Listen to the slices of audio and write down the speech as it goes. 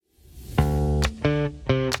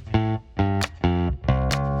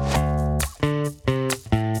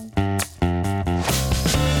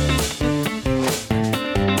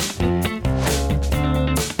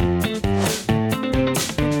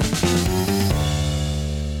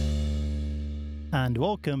And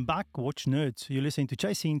welcome back, Watch Nerds. You're listening to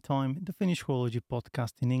Chasing Time, the Finnish horology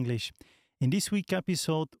podcast in English. In this week's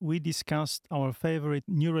episode, we discussed our favorite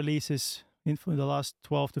new releases for the last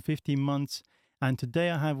 12 to 15 months. And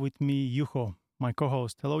today I have with me Juho, my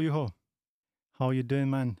co-host. Hello, Juho. How are you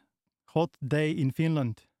doing, man? Hot day in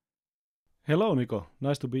Finland. Hello, Nico.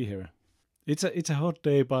 Nice to be here. It's a hot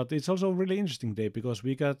day, but it's also a really interesting day because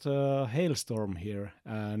we got a hailstorm here,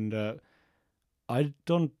 and I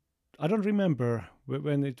don't remember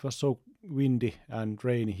when it was so windy and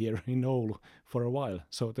rainy here in Oulu for a while.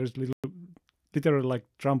 So there's literally like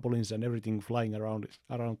trampolines and everything flying around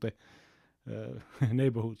the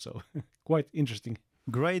neighborhood. So quite interesting.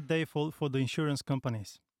 Great day for the insurance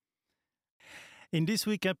companies. In this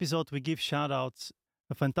week's episode, we give shout-outs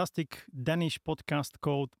a fantastic Danish podcast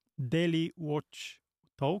called Daily Watch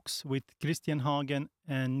Talks with Christian Hagen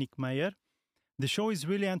and Nick Meyer. The show is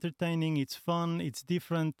really entertaining, it's fun, it's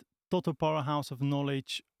different, total powerhouse of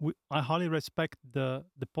knowledge. I highly respect the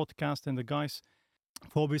podcast and the guys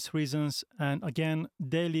for obvious reasons. And again,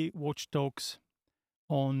 Daily Watch Talks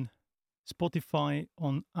on Spotify,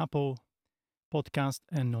 on Apple Podcast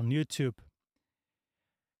and on YouTube.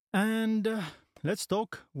 And let's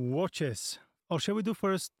talk watches. Or shall we do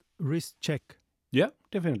first wrist check? Yeah,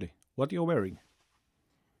 definitely. What you're wearing?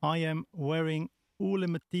 I am wearing Ole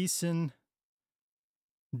Matthiessen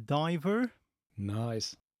Diver.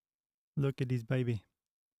 Nice. Look at this baby.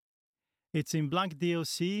 It's in black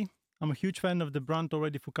DLC. I'm a huge fan of the brand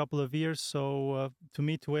already for a couple of years. So to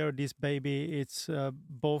me, to wear this baby, it's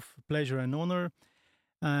both pleasure and honor.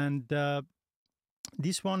 And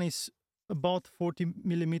this one is about 40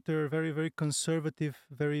 millimeter, very, very conservative,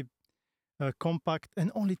 very compact,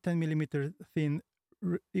 and only 10 millimeter thin,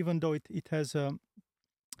 even though it has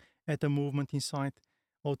at a movement inside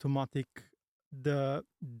automatic. The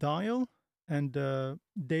dial and the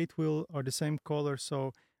date wheel are the same color,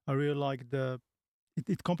 so I really like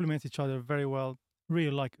it complements each other very well.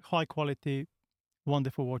 Really like high quality,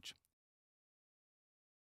 wonderful watch.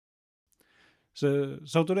 So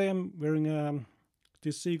today I'm wearing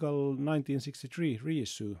this Seagull 1963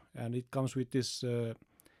 reissue, and it comes with this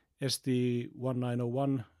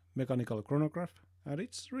ST1901 mechanical chronograph, and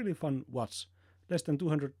it's really fun watch. Less than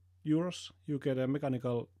 200 euros, you get a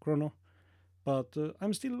mechanical chrono, but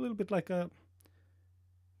I'm still a little bit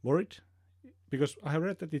worried because I have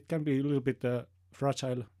read that it can be a little bit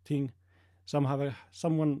fragile thing.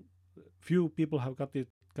 Few people have got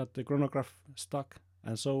the chronograph stuck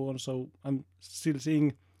and so on. So I'm still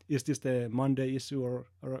seeing, is this the Monday issue or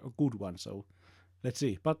a good one? So let's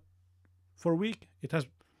see. But for a week it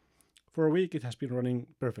has been running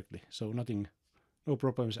perfectly. So no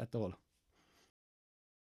problems at all.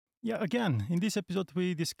 Yeah, again, in this episode,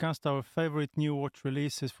 we discussed our favorite new watch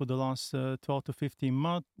releases for the last 12 to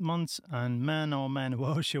 15 months. And man, oh man,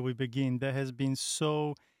 where shall we begin? There has been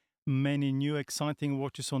so many new exciting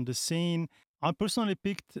watches on the scene. I personally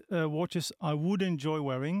picked watches I would enjoy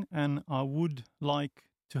wearing and I would like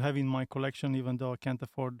to have in my collection, even though I can't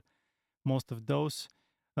afford most of those.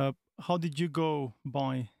 How did you go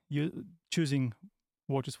by choosing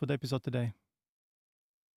watches for the episode today?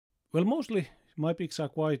 Well, mostly my picks are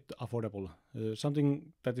quite affordable.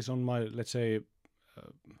 Something that is on my, let's say,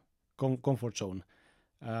 comfort zone.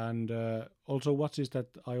 And also watches that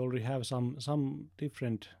I already have some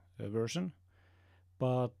different version.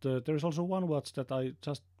 But there is also one watch that I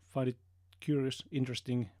just find it curious,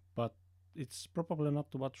 interesting, but it's probably not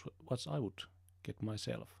the watch I would get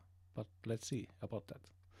myself. But let's see about that.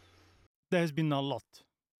 There's been a lot.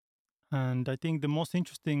 And I think the most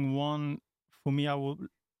interesting one for me, I will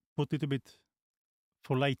put it a bit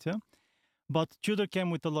for later. But Tudor came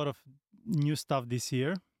with a lot of new stuff this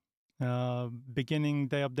year. Beginning,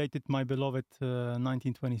 they updated my beloved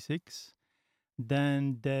 1926.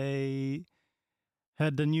 Then they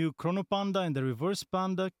had the new Chrono Panda and the Reverse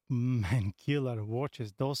Panda. Man, killer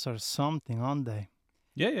watches. Those are something, aren't they?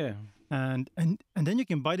 Yeah. And then you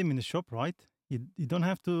can buy them in the shop, right? You don't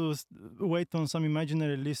have to wait on some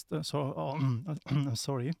imaginary list. I'm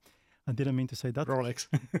sorry. I didn't mean to say that. Rolex.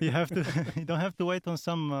 You don't have to wait on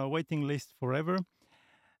some waiting list forever.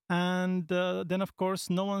 And then, of course,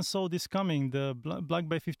 no one saw this coming. The Black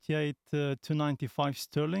Bay 58 295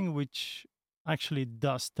 sterling, which actually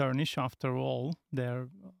does tarnish after all. There are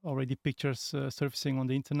already pictures surfacing on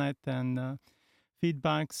the internet and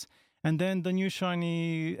feedbacks. And then the new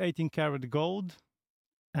shiny 18 karat gold.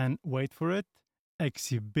 And wait for it,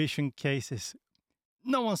 exhibition cases.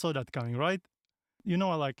 No one saw that coming, right? You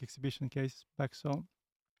know I like exhibition cases back, so.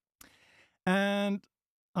 And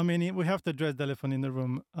I mean, we have to address the elephant in the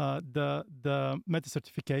room. The meta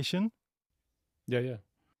certification. Yeah.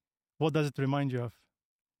 What does it remind you of?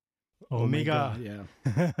 Omega. Yeah.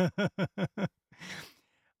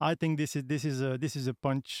 I think this is a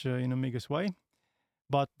punch in Omega's way,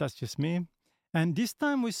 but that's just me. And this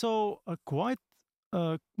time we saw a quite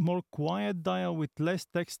more quiet dial with less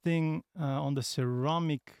texting on the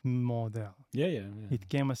ceramic model. Yeah. It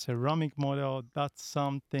came a ceramic model. That's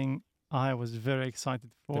something I was very excited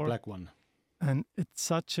for. The black one. And it's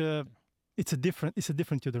a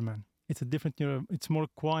different Tudor, man. It's a different Tudor. It's more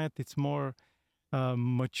quiet. It's more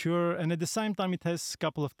mature, and at the same time it has a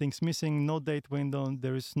couple of things missing. No date window,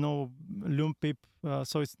 there is no loom pip,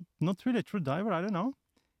 so it's not really a true diver. I don't know.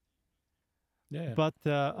 Yeah. But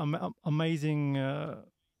amazing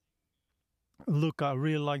look. I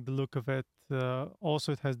really like the look of it.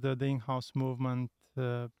 Also, it has the in-house movement.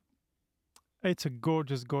 It's a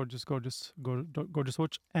gorgeous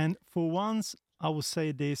watch. And for once, I will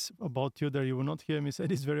say this about Tudor. You will not hear me say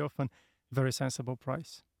this very often. Very sensible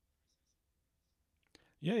price.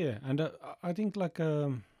 Yeah. And I think like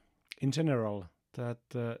in general that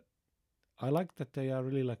I like that they are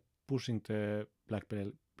really like pushing the Black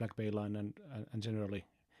Bay line and generally,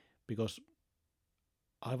 because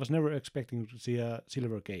I was never expecting to see a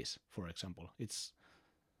silver case, for example.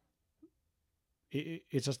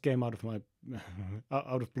 It just came out of my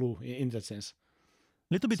out of blue in that sense.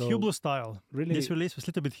 Little bit Hublot style. Really, this release was a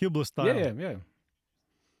little bit Hublot style.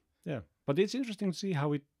 Yeah. But it's interesting to see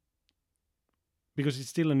how it, because it's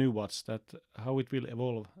still a new watch, that how it will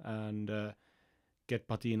evolve and get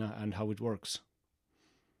patina and how it works.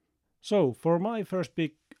 So for my first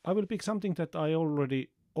pick, I will pick something that I already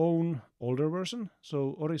own, older version.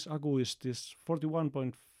 So Oris Agu is this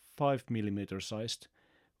 41.5 millimeter sized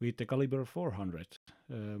with the caliber 400,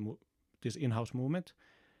 this in-house movement.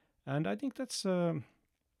 And I think that's,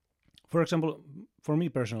 for example, for me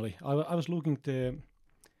personally, I was looking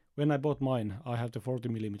when I bought mine, I have the 40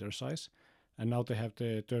 millimeter size, and now they have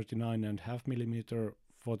the 39.5 millimeter,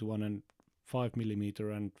 41.5 millimeter,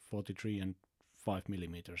 and 43.5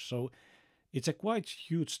 millimeters. So it's a quite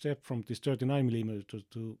huge step from this 39 millimeter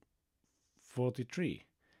to 43.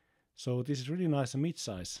 So this is really nice and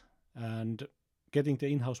mid-size, and getting the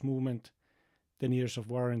in-house movement, 10 years of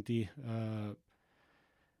warranty.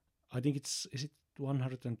 I think is it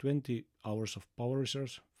 120 hours of power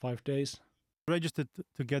reserves, 5 days. Registered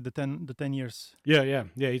to get the 10 years. Yeah.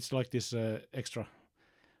 It's like this extra.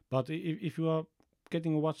 But if you are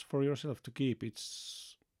getting a watch for yourself to keep,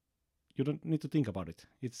 you don't need to think about it.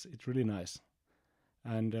 It's really nice,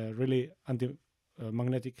 and really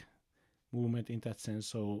anti-magnetic movement in that sense.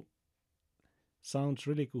 So sounds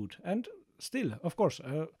really good. And still, of course,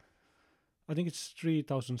 I think it's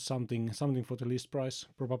 3,000 something for the list price.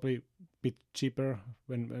 Probably a bit cheaper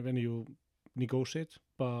when you negotiate,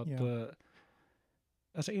 but. Yeah.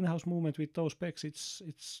 As an in-house movement with those specs,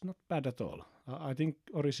 it's not bad at all. I think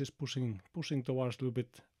Oris is pushing towards a little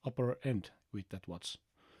bit upper end with that watch.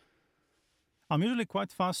 I'm usually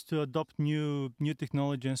quite fast to adopt new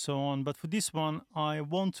technology and so on, but for this one, I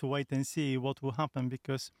want to wait and see what will happen,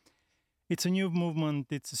 because it's a new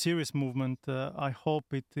movement, it's a serious movement. I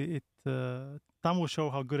hope time will show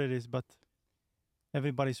how good it is, but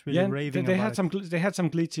everybody's really raving about it. They had some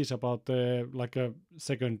glitches about like a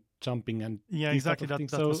second jumping and exactly that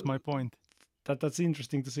was my point. That's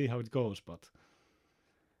interesting to see how it goes, but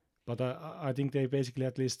I think they basically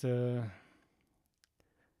at least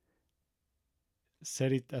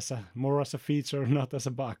said it as more as a feature, not as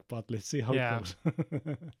a bug. But let's see how it goes.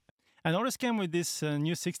 And Oris came with this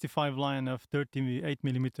new 65 line of 38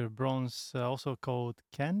 millimeter bronze, also called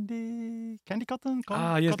candy cotton.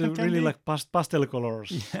 Yes, cotton really like pastel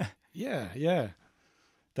colors. Yeah.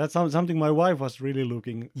 That's something my wife was really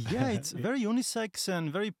looking. Yeah, it's very unisex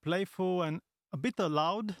and very playful and a bit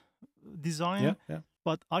loud design. Yeah.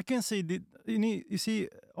 But I can see you see,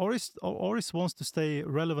 Oris wants to stay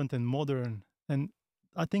relevant and modern, and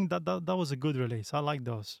I think that was a good release. I like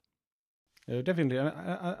those. Definitely.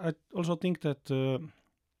 I also think that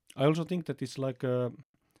it's like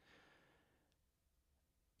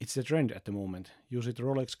it's a trend at the moment. You see the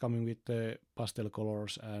Rolex coming with the pastel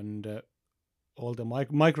colors, and all the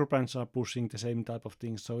micro brands are pushing the same type of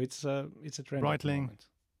things. So it's a trend at the moment.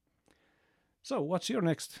 So what's your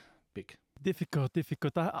next pick? Difficult.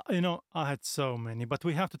 I had so many, but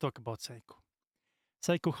we have to talk about Seiko.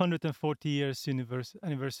 Seiko 140 years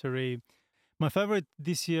anniversary. My favorite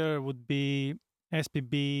this year would be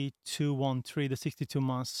SPB 213, the 62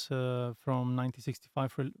 months from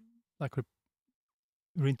 1965 for like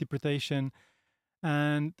reinterpretation.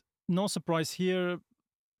 And no surprise here,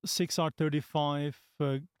 6R35,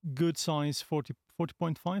 good size,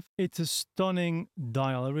 40.5. It's a stunning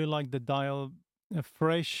dial. I really like the dial.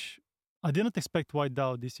 Fresh, I didn't expect white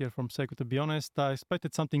dial this year from Seiko, to be honest. I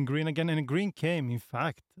expected something green again, and green came. In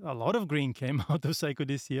fact, a lot of green came out of Seiko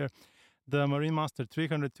this year. The Marine Master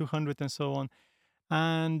 300, 200, and so on.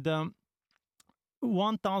 And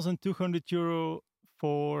 1,200 euro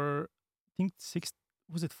for, I think,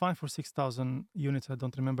 was it 5 or 6,000 units? I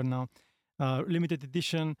don't remember now. Limited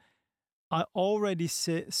edition. I already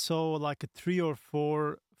saw like a 3 or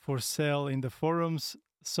 4 for sale in the forums.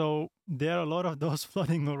 So there are a lot of those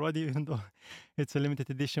flooding already, even though it's a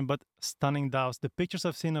limited edition, but stunning dials. The pictures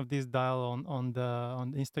I've seen of this dial on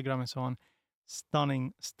Instagram and so on,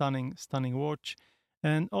 stunning watch.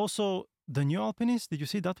 And also the new Alpinist, did you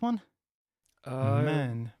see that one?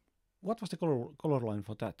 Man. What was the color line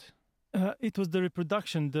for that? It was the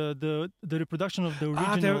reproduction, the reproduction of the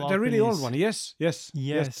original the really Alpinist. old one. Yes, The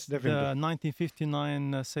definitely.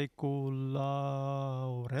 1959 Seiko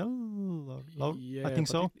Laurel. Yeah, I think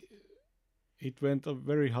so. It went up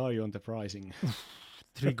very high on the pricing.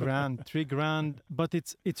 $3,000, but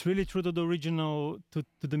it's really true to the original, to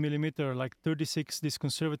the millimeter, like 36, this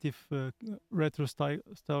conservative retro style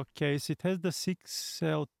case. It has the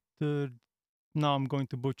 6L. Now I'm going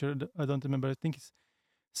to butcher. I don't remember. I think it's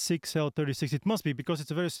 6L36. It must be, because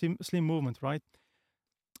it's a very slim movement, right?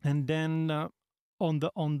 And then on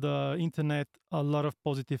the internet, a lot of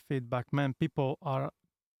positive feedback. Man, people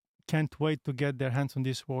can't wait to get their hands on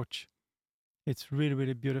this watch. It's really,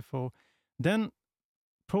 really beautiful. Then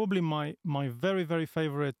probably my very, very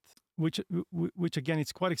favorite, which again,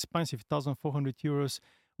 it's quite expensive, 1,400 euros,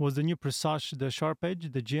 was the new Presage, the Sharp Edge,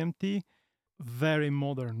 the GMT. Very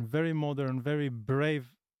modern, very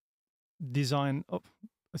brave design.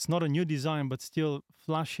 It's not a new design, but still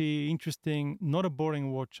flashy, interesting, not a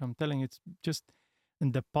boring watch. I'm telling you, it's just,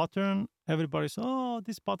 and the pattern, everybody's, oh,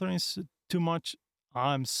 this pattern is too much.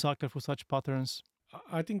 I'm sucker for such patterns.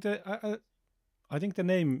 I think the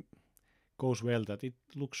name goes well, that it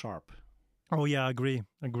looks sharp. Oh yeah, agree.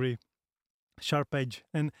 Sharp Edge.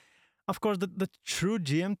 And of course, the true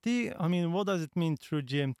GMT, I mean, what does it mean, true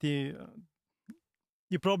GMT?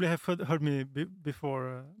 You probably have heard me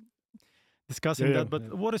before discussing that,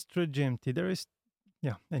 but what is true GMT? There is,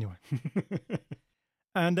 anyway.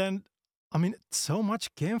 And then, I mean, so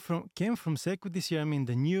much came from Seiko this year. I mean,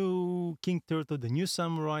 the new King Turtle, the new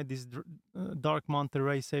Samurai, this Dark Manta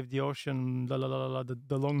Ray, Save the Ocean, the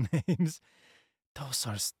long names. Those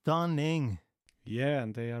are stunning. Yeah,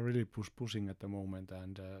 and they are really pushing at the moment.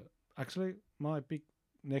 And actually, my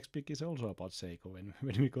next pick is also about Seiko when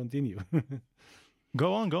we continue.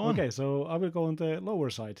 Go on. Okay, so I will go on the lower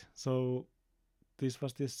side. So this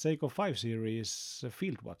was this Seiko 5 series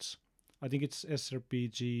field watch. I think it's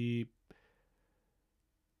SRPG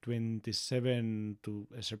 27 to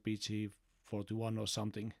SRPG 41 or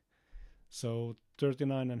something. So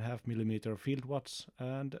 39.5 millimeter field watch.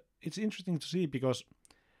 And it's interesting to see, because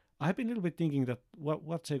I've been a little bit thinking that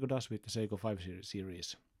what Seiko does with the Seiko 5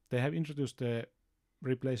 series. They have introduced the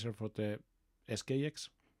replacer for the SKX,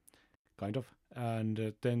 kind of,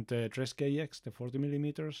 and then the Dress KX, the 40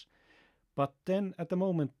 millimeters. But then at the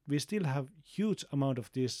moment, we still have huge amount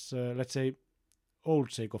of these, let's say, old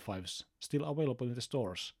Seiko 5s still available in the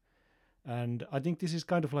stores. And I think this is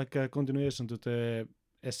kind of like a continuation to the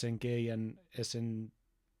SNK and SNZG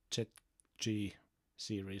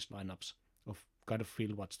series lineups of kind of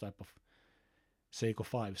field watch type of Seiko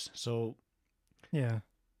 5s. So yeah,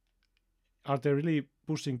 are they really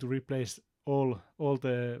pushing to replace all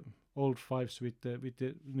the old 5s with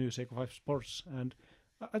the new Seiko 5 Sports? And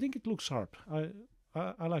I think it looks sharp.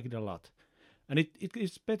 I like it a lot, and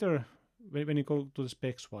it's better when you go to the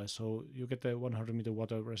specs wise. So you get the 100 meter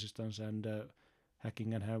water resistance and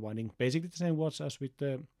hacking and hand winding, basically the same watch as with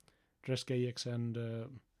the Dress KX and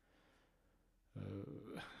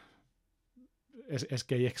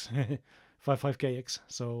SKX 55KX.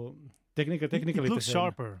 So technically it looks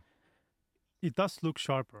sharper. It does look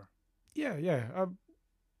sharper. Yeah.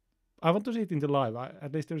 I want to see it in the live.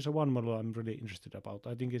 At least there is one model I'm really interested about.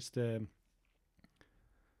 I think it's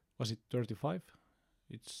was it 35?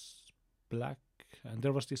 It's black, and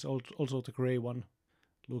there was this also the gray one.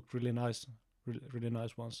 Looked really nice, really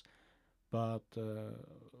nice ones. But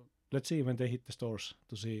let's see when they hit the stores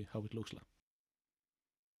to see how it looks like.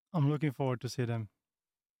 I'm looking forward to see them,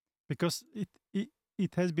 because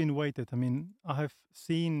it has been waited. I mean, I have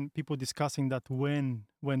seen people discussing that when,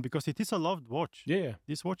 because it is a loved watch. Yeah.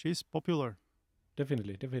 This watch is popular.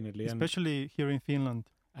 Definitely. Especially here in Finland.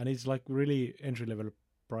 And it's like really entry-level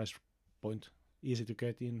price point, easy to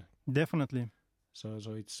get in. Definitely. So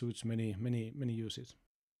it suits many uses.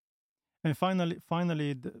 And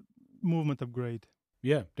finally, the movement upgrade.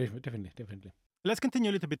 Yeah, definitely. Let's continue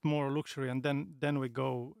a little bit more luxury, and then we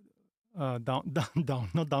go not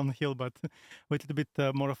downhill, but with a little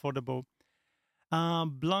bit more affordable.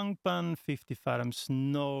 Blancpain 50 fathoms,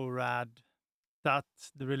 NORAD. That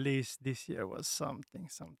the release this year was something.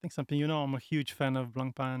 You know, I'm a huge fan of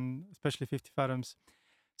Blancpain, especially 50 fathoms.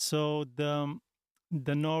 So the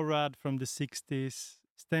NORAD from the 60s,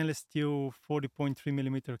 stainless steel 40.3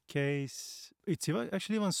 millimeter case. It's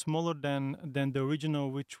actually even smaller than the original,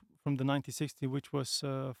 which from the 1960, which was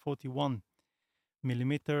 41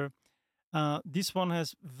 millimeter. This one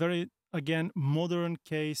has very, again, modern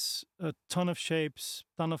case, a ton of shapes,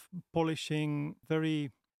 ton of polishing, very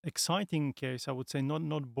exciting case, I would say,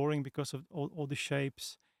 not boring because of all the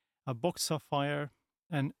shapes. A box sapphire,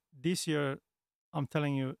 and this year, I'm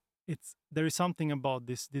telling you, there is something about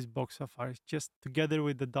this box sapphire. It's just together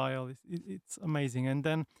with the dial, it's amazing. And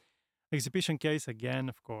then exhibition case again,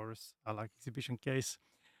 of course, I like exhibition case.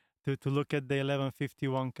 To look at the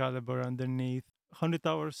 1151 caliber underneath, 100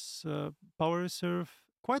 hours power reserve,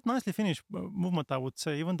 quite nicely finished movement, I would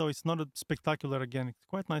say, even though it's not a spectacular. Again, it's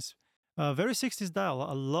quite nice. Very 60s dial.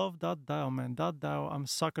 I love that dial, man. That dial, I'm a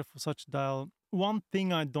sucker for such dial. One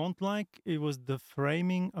thing I don't like, it was the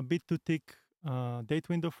framing, a bit too thick date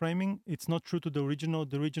window framing. It's not true to the original.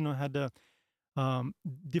 The original had a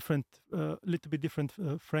different, little bit different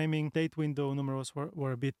framing. Date window numerals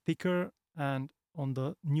were a bit thicker, and on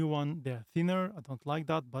the new one they're thinner. I don't like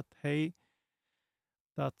that, but hey,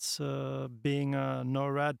 that's being a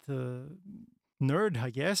NORAD nerd,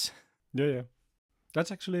 I guess. Yeah. That's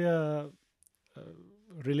actually a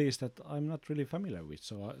release that I'm not really familiar with,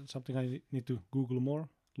 so something I need to Google more,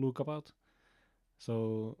 look about.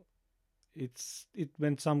 So it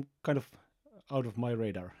went some kind of out of my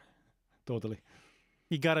radar, totally.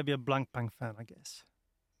 You gotta be a Blancpain fan, I guess.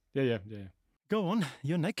 Yeah. Go on,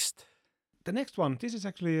 you're next. The next one, this is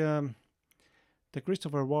actually the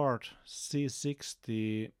Christopher Ward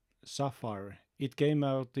C60 Sapphire. It came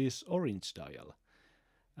out this orange dial,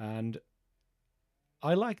 and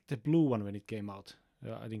I liked the blue one when it came out.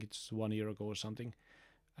 I think it's 1 year ago or something,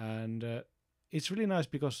 and it's really nice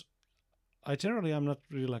because I generally am not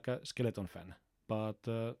really like a skeleton fan, but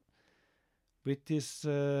with this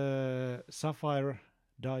sapphire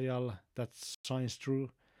dial that shines through,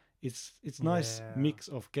 it's nice mix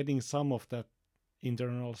of getting some of that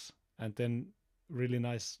internals and then really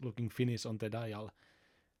nice looking finish on the dial.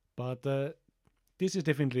 But this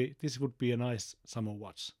would be a nice summer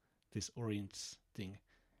watch, this orange thing.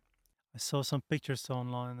 I saw some pictures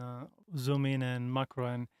online, zoom in and macro,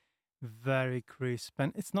 and very crisp.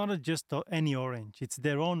 And it's not just any orange; it's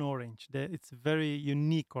their own orange. It's a very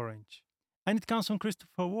unique orange, and it comes from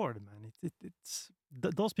Christopher Ward, man.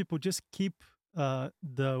 Those people just keep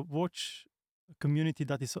the watch community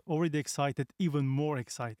that is already excited even more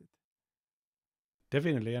excited.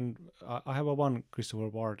 Definitely, and I have a one Christopher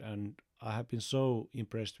Ward, and I have been so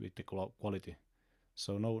impressed with the quality.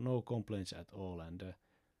 So no complaints at all. And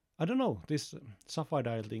I don't know, this sapphire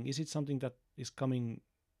dial thing, is it something that is coming?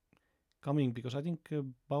 Because I think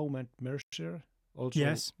Baum and Mercer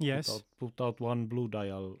also put out one blue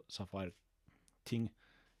dial sapphire thing.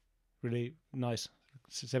 Really nice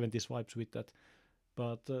 70s vibes with that.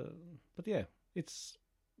 But yeah, it's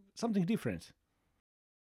something different.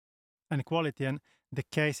 And quality, and the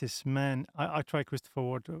cases, man. I try Christopher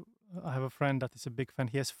Ward. I have a friend that is a big fan.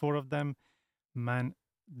 He has 4 of them. Man,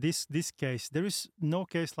 this case, there is no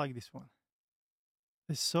case like this one.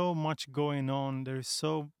 There's so much going on. There is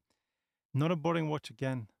not a boring watch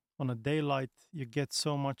again. On a daylight, you get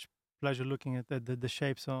so much pleasure looking at the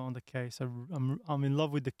shapes on the case. I'm in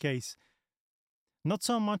love with the case. Not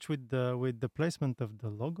so much with the placement of the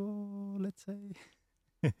logo, let's say.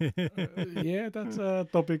 Yeah, that's a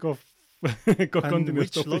topic of and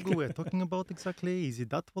which topic. Logo we're talking about exactly? Is it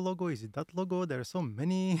that logo? Is it that logo? There are so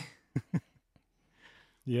many.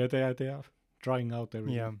 Yeah, they are trying out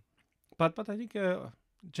everything. Yeah, but I think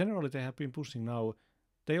generally they have been pushing now.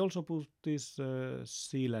 They also put this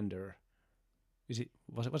Sealander. Was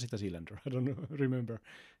it a Sealander? I don't remember.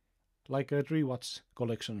 Like a 3-watch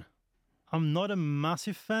collection. I'm not a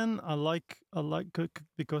massive fan. I like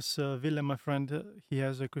because Ville, my friend, he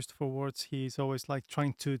has a Christopher Wards. He's always like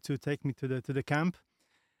trying to take me to the camp.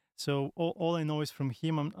 So all I know is from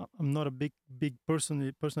him. I'm not a big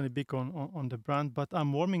personally big on the brand, but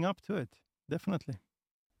I'm warming up to it, definitely.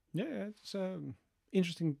 Yeah, it's an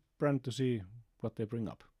interesting brand to see what they bring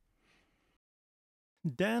up.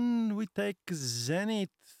 Then we take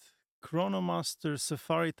Zenith Chronomaster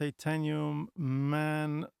Safari Titanium.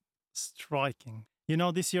 Man, striking. You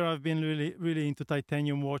know, this year I've been really into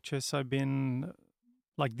titanium watches. I've been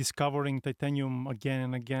like discovering titanium again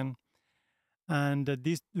and again. And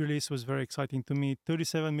this release was very exciting to me.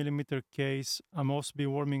 37mm case. I'm also be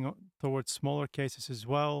warming towards smaller cases as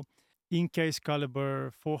well. In-case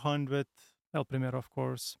caliber 400 El Primero, of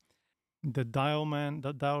course. The dial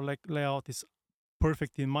layout is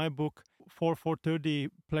perfect in my book. 430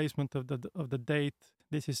 placement of the date.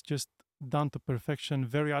 This is just done to perfection.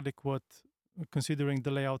 Very adequate considering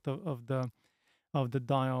the layout of the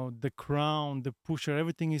dial, the crown, the pusher.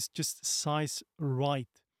 Everything is just size right.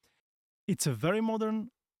 It's a very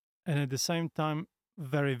modern and at the same time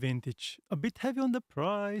very vintage. A bit heavy on the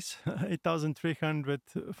price, 8,300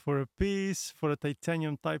 for a piece for a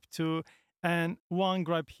titanium Type 2. And one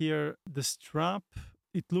gripe here, the strap.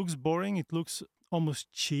 It looks boring. It looks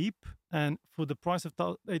almost cheap. And for the price of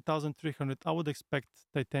 8,300, I would expect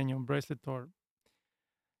titanium bracelet. Or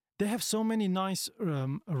they have so many nice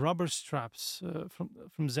rubber straps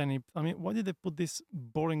from Zenith. I mean, why did they put this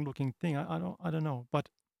boring looking thing? I don't know. But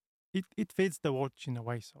it fits the watch in a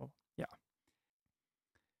way. So yeah.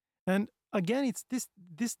 And again, it's this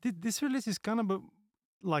release is kind of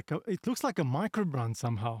it looks like a micro brand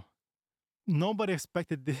somehow. Nobody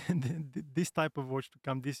expected this type of watch to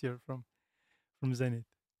come this year from Zenith.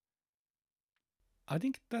 I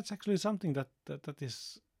think that's actually something that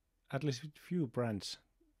is, at least with few brands,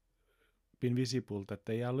 been visible, that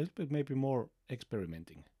they are a little bit maybe more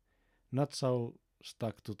experimenting, not so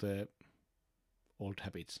stuck to the old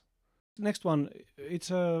habits. Next one, it's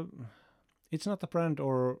not a brand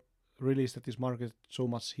or release that is marketed so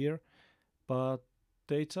much here, but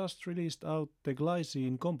they just released out the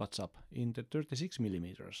Glycine Combat Sub in the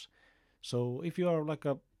 36mm. So if you are like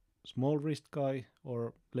a small wrist guy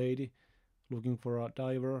or lady looking for a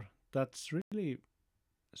diver, that's really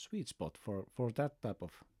a sweet spot for that type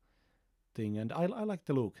of thing. And I like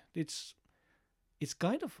the look. It's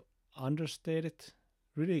kind of understated,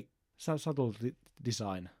 really subtle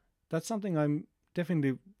design. That's something I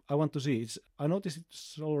want to see. I noticed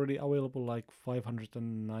it's already available like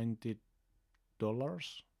 $590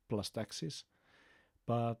 plus taxes,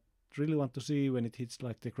 but really want to see when it hits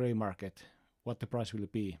like the gray market what the price will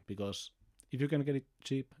be, because if you can get it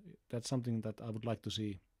cheap, that's something that I would like to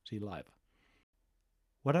see live.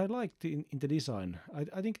 What I liked in the design,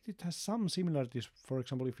 I think it has some similarities. For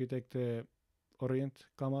example, if you take the Orient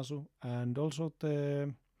Kamasu and also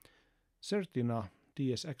the Certina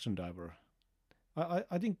DS Action Diver,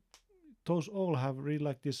 I think those all have really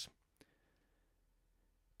like this.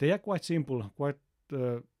 They are quite simple, quite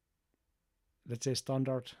let's say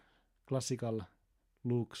standard, classical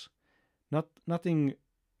looks. Nothing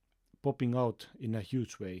popping out in a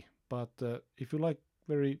huge way. But if you like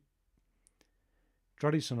very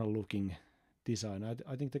traditional looking design,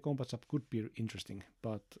 I think the Combat Sub could be interesting.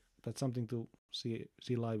 But that's something to see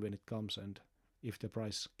live when it comes, and if the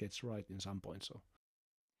price gets right in some point. So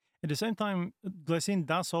at the same time, Glycine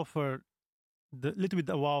does offer the little bit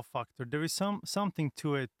the wow factor. There is something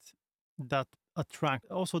to it that attract.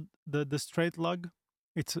 Also, the straight lug.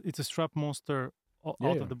 It's a strap monster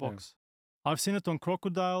out of the box. Yeah. I've seen it on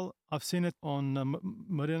Crocodile. I've seen it on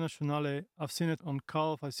Marina Nationale. I've seen it on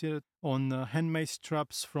Calf. I've seen it on handmade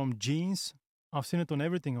straps from jeans. I've seen it on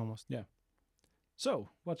everything almost. Yeah. So,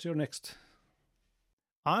 what's your next?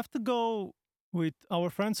 I have to go with our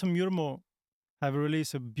friends from Jurmo. Have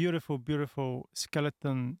released a beautiful, beautiful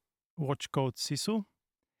skeleton watch called Sisu.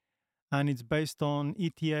 And it's based on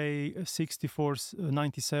ETA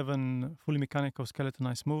 6497 fully mechanical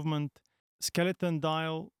skeletonized movement. Skeleton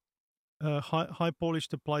dial, high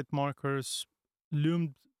polished applied markers,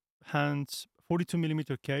 loomed hands,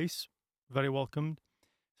 42mm case, very welcomed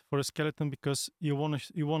for a skeleton, because you want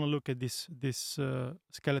to look at this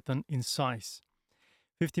skeleton in size.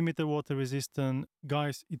 50-meter water resistant.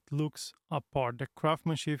 Guys, it looks apart. The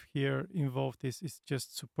craftsmanship here involved is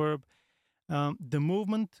just superb. The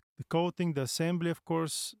movement, the coating, the assembly, of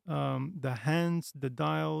course, the hands, the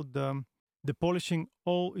dial, the polishing,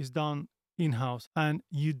 all is done in-house. And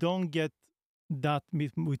you don't get that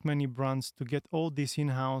with many brands, to get all this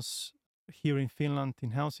in-house here in Finland,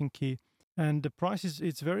 in Helsinki. And the price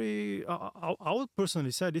it's very, I would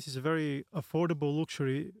personally say this is a very affordable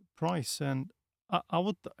luxury price. And I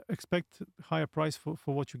would expect higher price for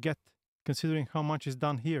what you get, considering how much is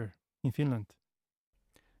done here in Finland.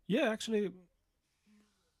 Yeah, actually,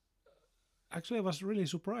 I was really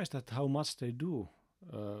surprised at how much they do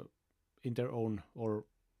in their own or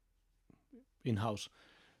in-house.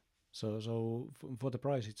 So for the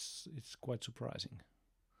price, it's quite surprising.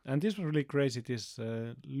 And this was really crazy. This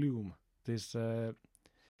loom, the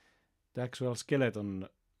actual skeleton,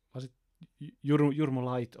 was it Jurmo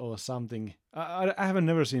Light or something? I haven't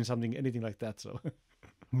never seen anything like that. So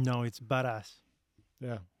no, it's badass.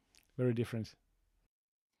 Yeah, very different.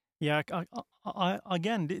 Yeah,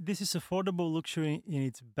 again, this is affordable luxury in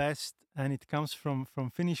its best, and it comes from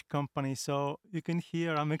Finnish company. So you can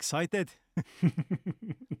hear I'm excited.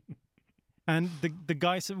 And the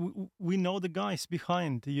guys, we know the guys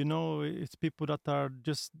behind. You know, it's people that are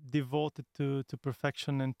just devoted to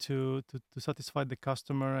perfection and to satisfy the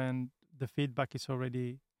customer, and the feedback is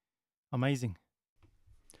already amazing.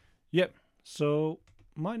 Yeah. So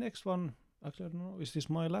my next one, actually, I don't know, is this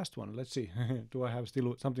my last one? Let's see. Do I have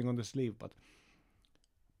still something on the sleeve?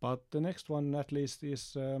 But the next one, at least,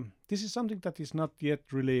 is this is something that is not yet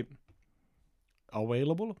really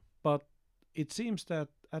available, but it seems that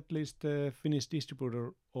at least the Finnish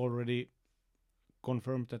distributor already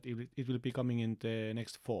confirmed that it will be coming in the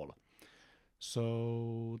next fall.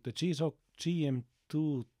 So the G-Shock GM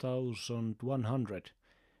 2100,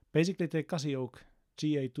 basically the Casio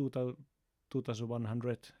GA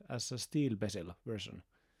 2100 as a steel bezel version.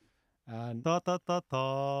 And Ta ta ta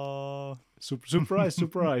ta. surprise,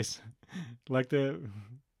 surprise, like the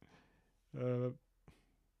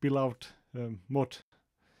beloved mod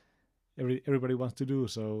everybody wants to do.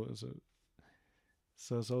 So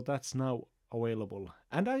that's now available.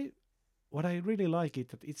 And what I really like it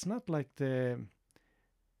that it's not like the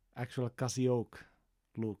actual Casio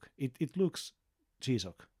look. It looks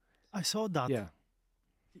G-Shock. I saw that. Yeah.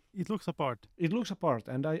 It looks apart. It looks apart,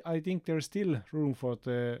 and I think there's still room for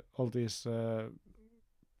all these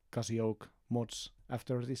Casio mods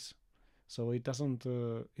after this. So it doesn't.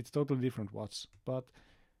 It's totally different watch, but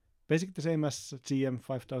basically the same as GM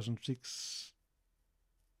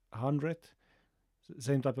 5600.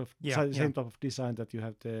 Same type of type of design, that you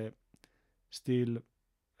have the steel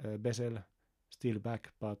bezel, steel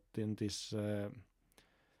back, but in this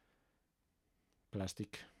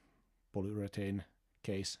plastic polyurethane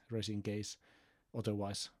case, resin case,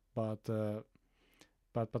 otherwise, but the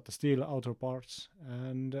steel outer parts,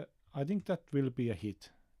 and I think that will be a hit,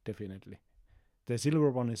 definitely. The silver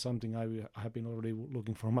one is something I have been already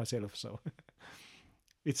looking for myself, so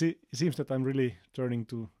it seems that I'm really turning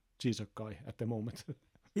to G-Shock guy at the moment.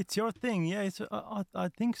 It's your thing, yeah. I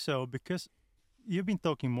think so, because you've been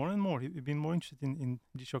talking more and more. You've been more interested in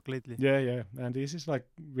G-Shock lately. Yeah, and this is like,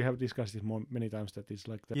 we have discussed it many times, that it's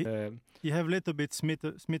like the... You have a little bit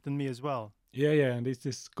smitten me as well. Yeah, and it's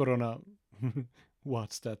this Corona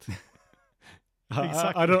watch that...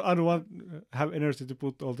 Exactly. I don't want have energy to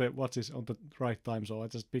put all the watches on the right time, so I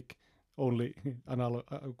just pick only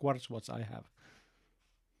quartz watch I have.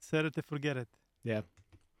 Set to forget it. Yeah.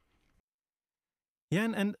 Yeah,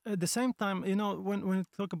 and at the same time, you know, when we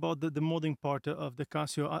talk about the modding part of the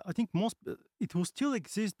Casio, I think it will still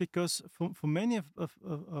exist, because for many of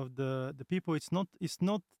the people, it's not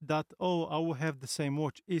that, oh, I will have the same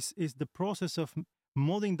watch. Is the process of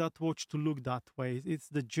modding that watch to look that way. It's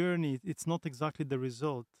the journey. It's not exactly the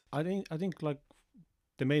result. I think like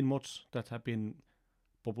the main mods that have been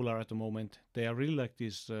popular at the moment, they are really like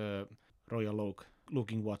these Royal Oak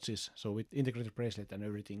looking watches, so with integrated bracelet and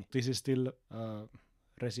everything. This is still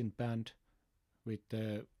resin band with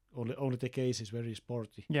only the case is very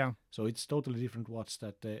sporty. Yeah. So it's totally different watch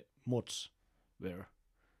that the mods were.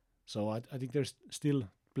 So I think there's still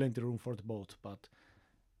plenty room for the both, but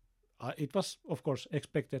it was of course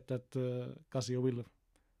expected that Casio will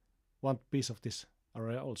want piece of this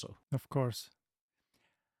area also. Of course.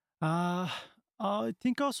 I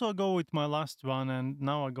think also I'll go with my last one, and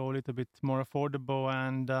now I go a little bit more affordable.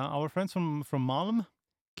 And our friends from Malm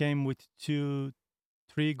came with 3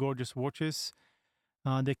 gorgeous watches.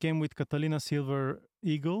 They came with Catalina Silver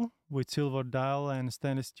Eagle with silver dial and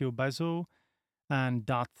stainless steel bezel, and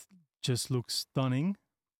that just looks stunning.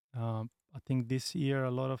 I think this year a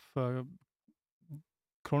lot of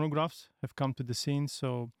chronographs have come to the scene,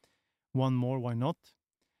 so one more, why not?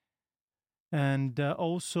 And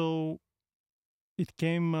also it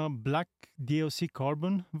came a black DLC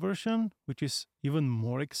carbon version, which is even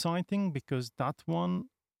more exciting, because that one,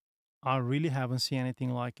 I really haven't seen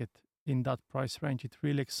anything like it in that price range. It's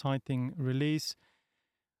really exciting release.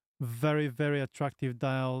 Very, very attractive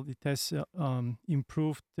dial. It has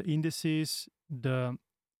improved the indices.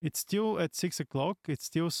 It's still at 6 o'clock. It's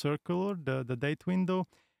still circular, the date window,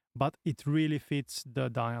 but it really fits the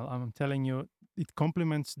dial. I'm telling you, it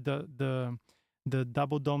complements the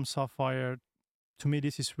double dome sapphire. To me,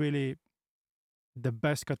 this is really the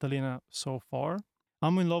best Catalina so far.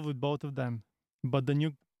 I'm in love with both of them, but the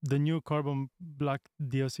new carbon black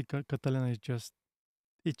DLC Catalina is just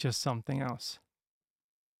something else.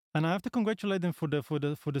 And I have to congratulate them for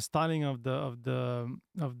the styling of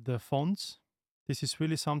the fonts. This is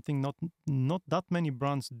really something not that many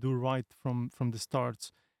brands do right from the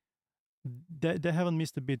starts. They haven't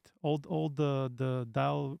missed a bit. All the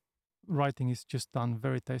dial writing is just done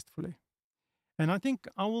very tastefully. And I think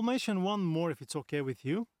I will mention one more if it's okay with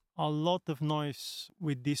you. A lot of noise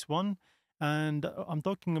with this one. And I'm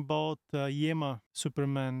talking about Yema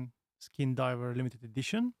Superman Skin Diver Limited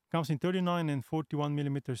Edition. Comes in 39 and 41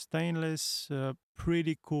 millimeter stainless.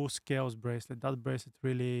 Pretty cool scales bracelet. That bracelet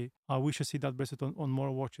really, I wish I see that bracelet on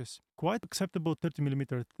more watches. Quite acceptable 30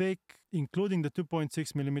 millimeter thick, including the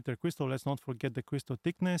 2.6 millimeter crystal. Let's not forget the crystal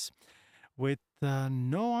thickness. With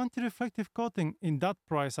no anti-reflective coating. In that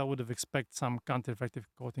price, I would have expected some anti-reflective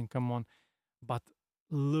coating, come on. But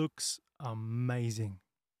looks amazing.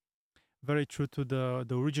 Very true to the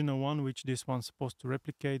original one, which this one's supposed to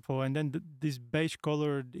replicate. And then this beige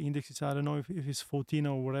colored indexes, I don't know if it's 14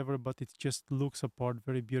 or whatever, but it just looks apart.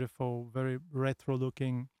 Very beautiful, very retro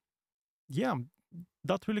looking. Yeah,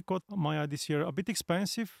 that really caught my eye this year. A bit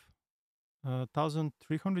expensive,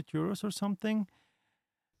 1,300 euros or something.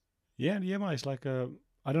 Yeah, Yema is like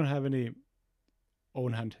I don't have any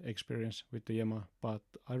own hand experience with the Yema, but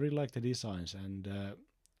I really like the designs, and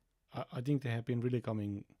I think they have been really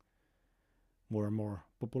coming more and more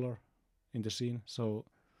popular in the scene. So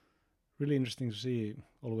really interesting to see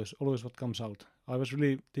always what comes out. I was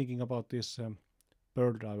really thinking about this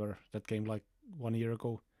Pearl Diver that came like 1 year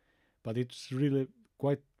ago, but it's really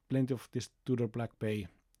quite plenty of this Tudor Black Bay,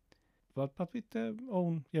 but with their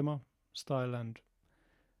own Yema style, and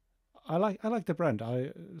I like the brand.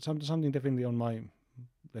 Something definitely on my,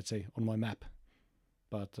 let's say, on my map,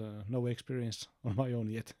 but no experience on my own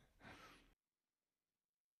yet.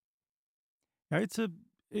 Yeah,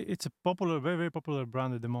 it's a popular, very very popular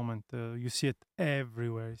brand at the moment. You see it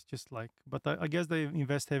everywhere. It's just like, but I guess they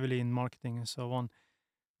invest heavily in marketing and so on.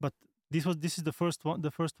 But this is the first one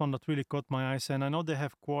that really caught my eyes. And I know they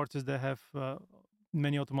have quarters, they have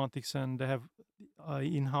many automatics, and they have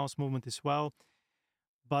in-house movement as well.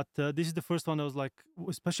 But this is the first one that was like,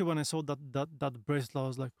 especially when I saw that bracelet, I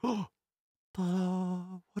was like, oh,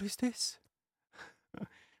 what is this? It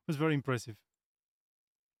was very impressive.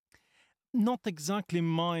 Not exactly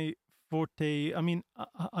my forte. I mean,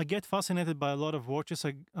 I get fascinated by a lot of watches.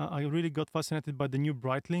 I really got fascinated by the new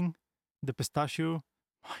Breitling, the pistachio.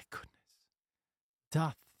 My goodness,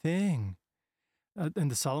 that thing, and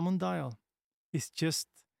the Salomon dial is just.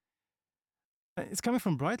 It's coming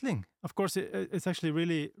from Breitling. Of course, it's actually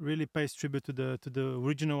really pays tribute to the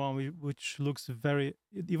original one, which looks very.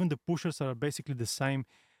 Even the pushers are basically the same.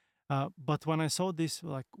 But when I saw this,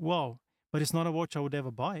 like, wow! But it's not a watch I would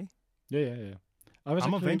ever buy. Yeah.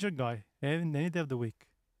 I'm a Venture guy. Any day of the week.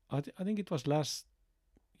 I think it was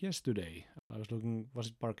yesterday. I was looking. Was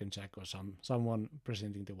it Park and Jack or someone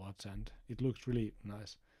presenting the watch, and it looks really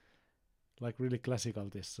nice, like really classical.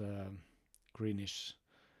 This greenish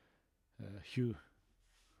hue.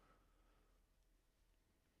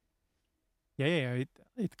 Yeah.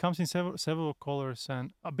 It comes in several colors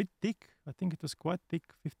and a bit thick. I think it was quite thick,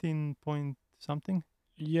 15 point something.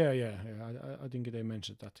 Yeah. I think they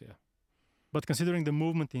mentioned that. Yeah. But considering the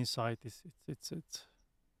movement inside, it's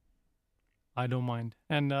I don't mind.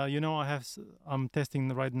 And I'm testing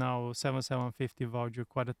right now 7750 Vouger,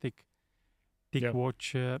 quite a thick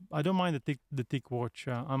watch. I don't mind the thick watch.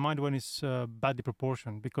 I mind when it's badly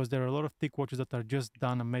proportioned, because there are a lot of thick watches that are just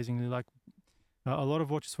done amazingly. Like a lot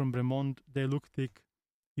of watches from Bremont, they look thick.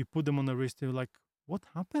 You put them on the wrist, you're like, what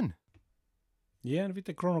happened? Yeah, and with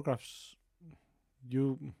the chronographs,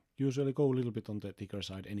 you usually go a little bit on the thicker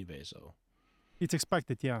side anyway, so it's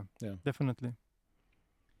expected. Yeah, definitely.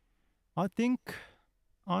 I think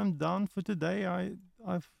I'm done for today.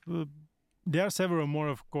 There are several more,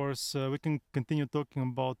 of course. We can continue talking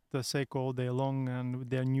about Seiko all day long and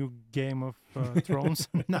their new Game of Thrones,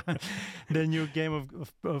 their new game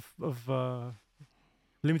of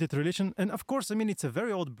limited edition. And of course, I mean, it's a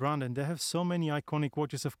very old brand, and they have so many iconic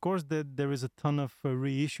watches. Of course, there is a ton of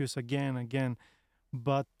reissues again,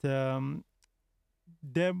 but they're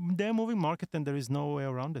moving market, and there is no way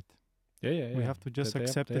around it. Yeah. We have to just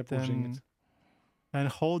accept it and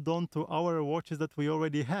hold on to our watches that we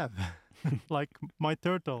already have, like my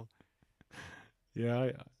Turtle.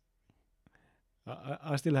 Yeah,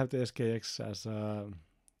 I still have the SKX as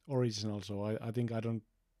original, so I think I don't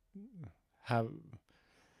have.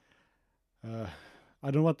 I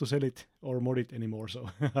don't want to sell it or mod it anymore, so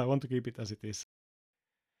I want to keep it as it is.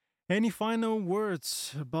 Any final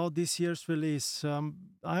words about this year's release?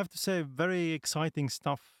 I have to say, very exciting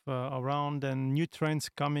stuff around, and new trends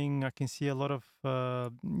coming. I can see a lot of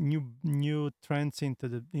new trends into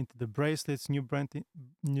the bracelets, new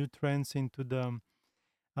trends into the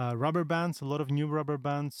rubber bands. A lot of new rubber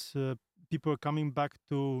bands. People are coming back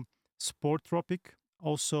to Sport Tropic.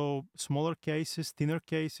 also smaller cases, thinner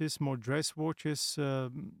cases, more dress watches.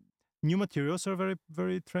 New materials are very,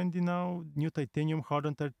 very trendy now. New titanium,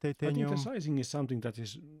 hardened I think titanium. the sizing is something that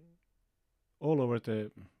is all over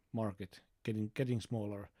the market, getting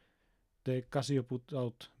smaller. The Casio put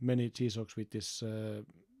out many G-Shocks with this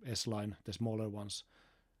S-line, the smaller ones,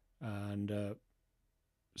 and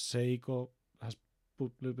Seiko has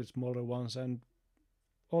put a little bit smaller ones, and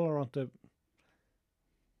all around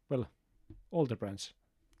all the brands,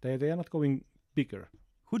 they are not going bigger.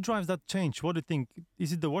 Who drives that change? What do you think?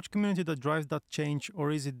 Is it the watch community that drives that change,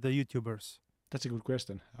 or is it the YouTubers? That's a good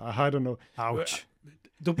question. I don't know. Ouch.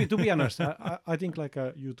 To be honest, I think like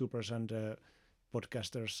YouTubers and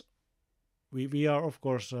podcasters, we are of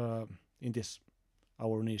course in this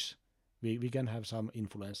our niche. We can have some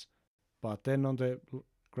influence, but then on the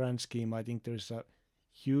grand scheme, I think there is a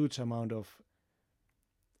huge amount of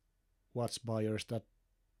watch buyers that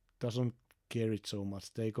doesn't care it so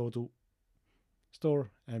much. They go to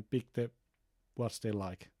store and pick the watch they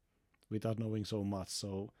like without knowing so much.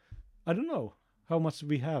 So I don't know how much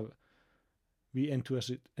we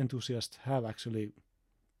enthusiasts have actually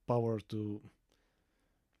power to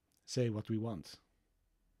say what we want,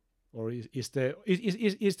 or is the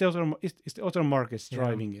other markets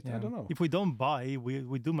driving it? I don't know. If we don't buy,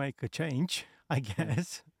 we do make a change, I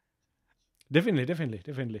guess.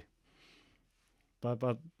 Definitely.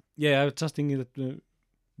 But yeah, I was just thinking that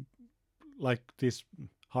like these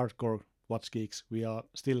hardcore watch geeks, we are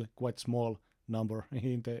still quite small number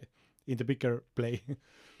in the bigger play.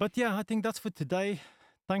 But yeah, I think that's for today.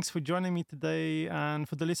 Thanks for joining me today. And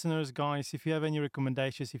for the listeners, guys, if you have any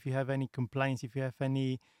recommendations, if you have any complaints, if you have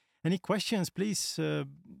any questions, please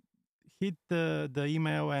hit the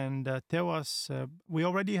email and tell us. We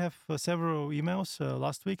already have several emails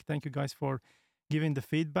last week. Thank you guys for giving the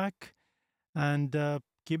feedback. And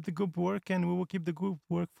keep the good work, and we will keep the good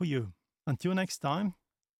work for you. Until next time,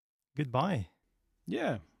 goodbye.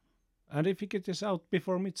 Yeah. And if you get this out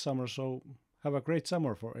before midsummer, so have a great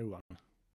summer for everyone.